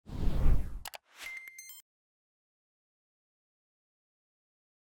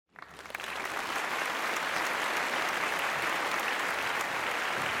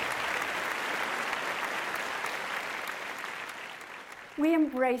We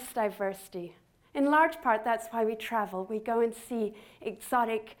embrace diversity. In large part, that's why we travel. We go and see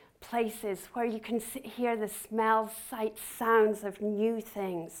exotic places where you can hear the smells, sights, sounds of new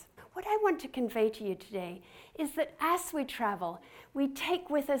things. What I want to convey to you today is that as we travel, we take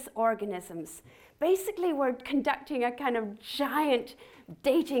with us organisms. Basically, we're conducting a kind of giant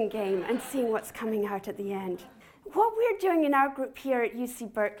dating game and seeing what's coming out at the end. What we're doing in our group here at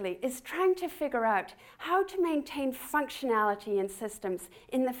UC Berkeley is trying to figure out how to maintain functionality in systems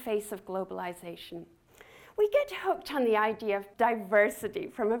in the face of globalization. We get hooked on the idea of diversity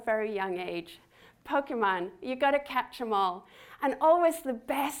from a very young age. Pokemon, you got to catch them all. And always the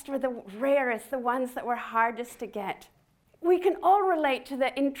best were the rarest, the ones that were hardest to get. We can all relate to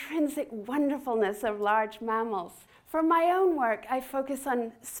the intrinsic wonderfulness of large mammals. For my own work, I focus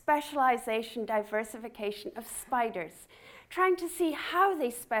on specialization, diversification of spiders, trying to see how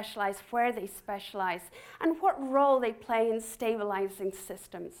they specialize, where they specialize, and what role they play in stabilizing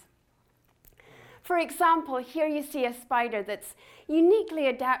systems. For example, here you see a spider that's uniquely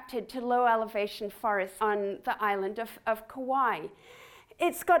adapted to low elevation forests on the island of Kauai.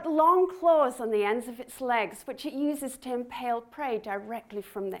 It's got long claws on the ends of its legs, which it uses to impale prey directly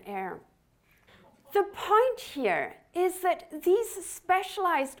from the air. The point here is that these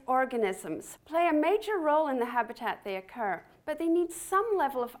specialized organisms play a major role in the habitat they occur, but they need some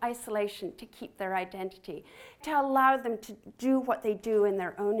level of isolation to keep their identity, to allow them to do what they do in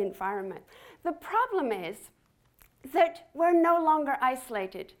their own environment. The problem is that we're no longer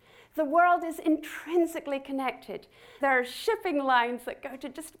isolated. The world is intrinsically connected. There are shipping lines that go to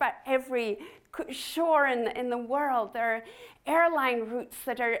just about every shore in the world. There are airline routes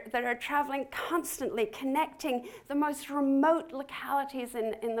that are traveling constantly, connecting the most remote localities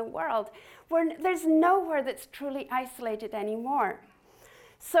in the world, where there's nowhere that's truly isolated anymore.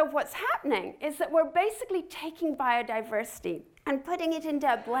 So what's happening is that we're basically taking biodiversity and putting it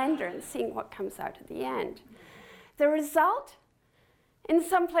into a blender and seeing what comes out at the end. The result? In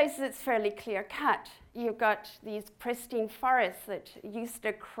some places, it's fairly clear-cut. You've got these pristine forests that used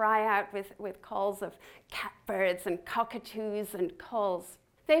to cry out with calls of catbirds and cockatoos and gulls.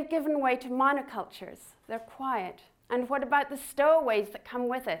 They've given way to monocultures. They're quiet. And what about the stowaways that come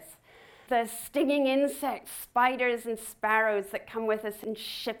with us? The stinging insects, spiders and sparrows that come with us in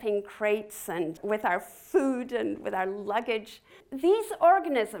shipping crates and with our food and with our luggage. These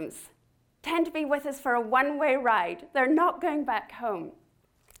organisms tend to be with us for a one-way ride. They're not going back home.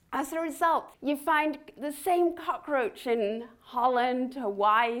 As a result, you find the same cockroach in Holland,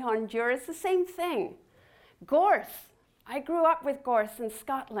 Hawaii, Honduras, the same thing. Gorse. I grew up with gorse in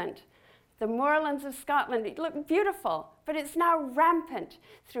Scotland. The moorlands of Scotland, it looked beautiful, but it's now rampant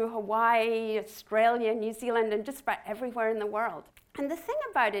through Hawaii, Australia, New Zealand, and just about everywhere in the world. And the thing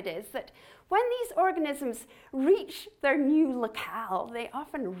about it is that when these organisms reach their new locale, they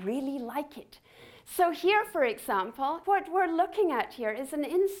often really like it. So here, for example, what we're looking at here is an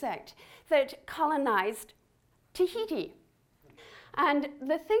insect that colonized Tahiti. And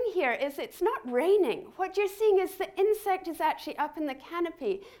the thing here is it's not raining. What you're seeing is the insect is actually up in the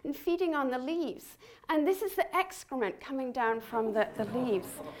canopy and feeding on the leaves. And this is the excrement coming down from the leaves.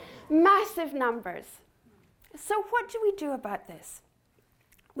 Massive numbers. So what do we do about this?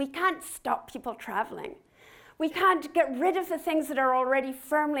 We can't stop people traveling. We can't get rid of the things that are already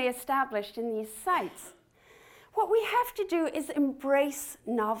firmly established in these sites. What we have to do is embrace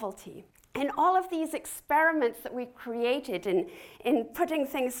novelty. In all of these experiments that we've created in putting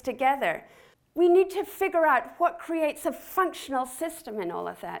things together, we need to figure out what creates a functional system in all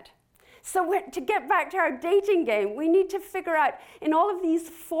of that. So to get back to our dating game, we need to figure out in all of these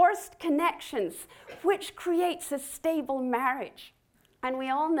forced connections, which creates a stable marriage. And we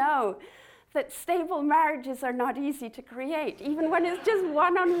all know that stable marriages are not easy to create, even when it's just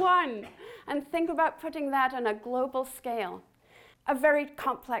one-on-one. And think about putting that on a global scale. A very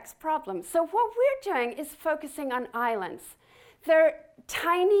complex problem. So what we're doing is focusing on islands. They're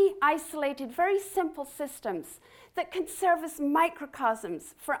tiny, isolated, very simple systems that can serve as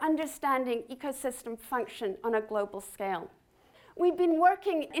microcosms for understanding ecosystem function on a global scale. We've been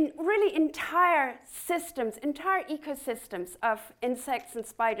working in really entire systems, entire ecosystems of insects and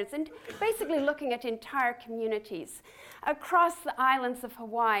spiders, and basically looking at entire communities across the islands of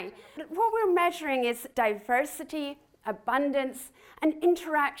Hawaii. What we're measuring is diversity, abundance, and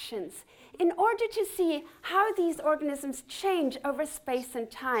interactions in order to see how these organisms change over space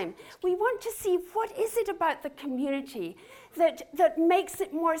and time. We want to see what is it about the community that makes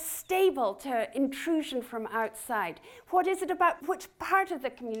it more stable to intrusion from outside. What is it about which part of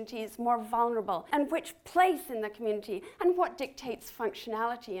the community is more vulnerable and which place in the community, and what dictates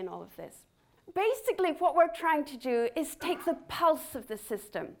functionality in all of this. Basically, what we're trying to do is take the pulse of the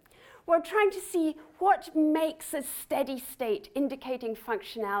system. We're trying to see what makes a steady state indicating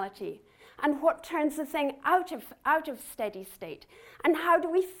functionality, and what turns the thing out of steady state, and how do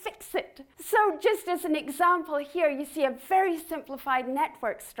we fix it? So just as an example here, you see a very simplified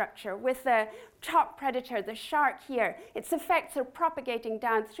network structure with the top predator, the shark here. Its effects are propagating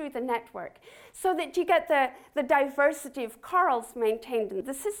down through the network so that you get the diversity of corals maintained in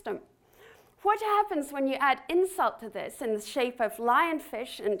the system. What happens when you add insult to this in the shape of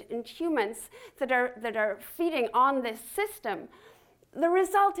lionfish and humans that are feeding on this system? The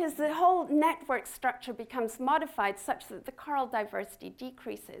result is the whole network structure becomes modified such that the coral diversity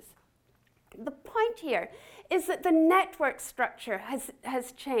decreases. The point here is that the network structure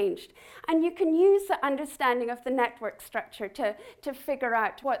has changed, and you can use the understanding of the network structure to figure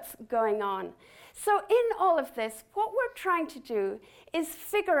out what's going on. So in all of this, what we're trying to do is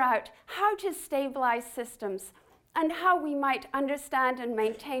figure out how to stabilize systems and how we might understand and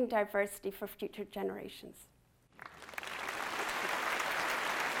maintain diversity for future generations.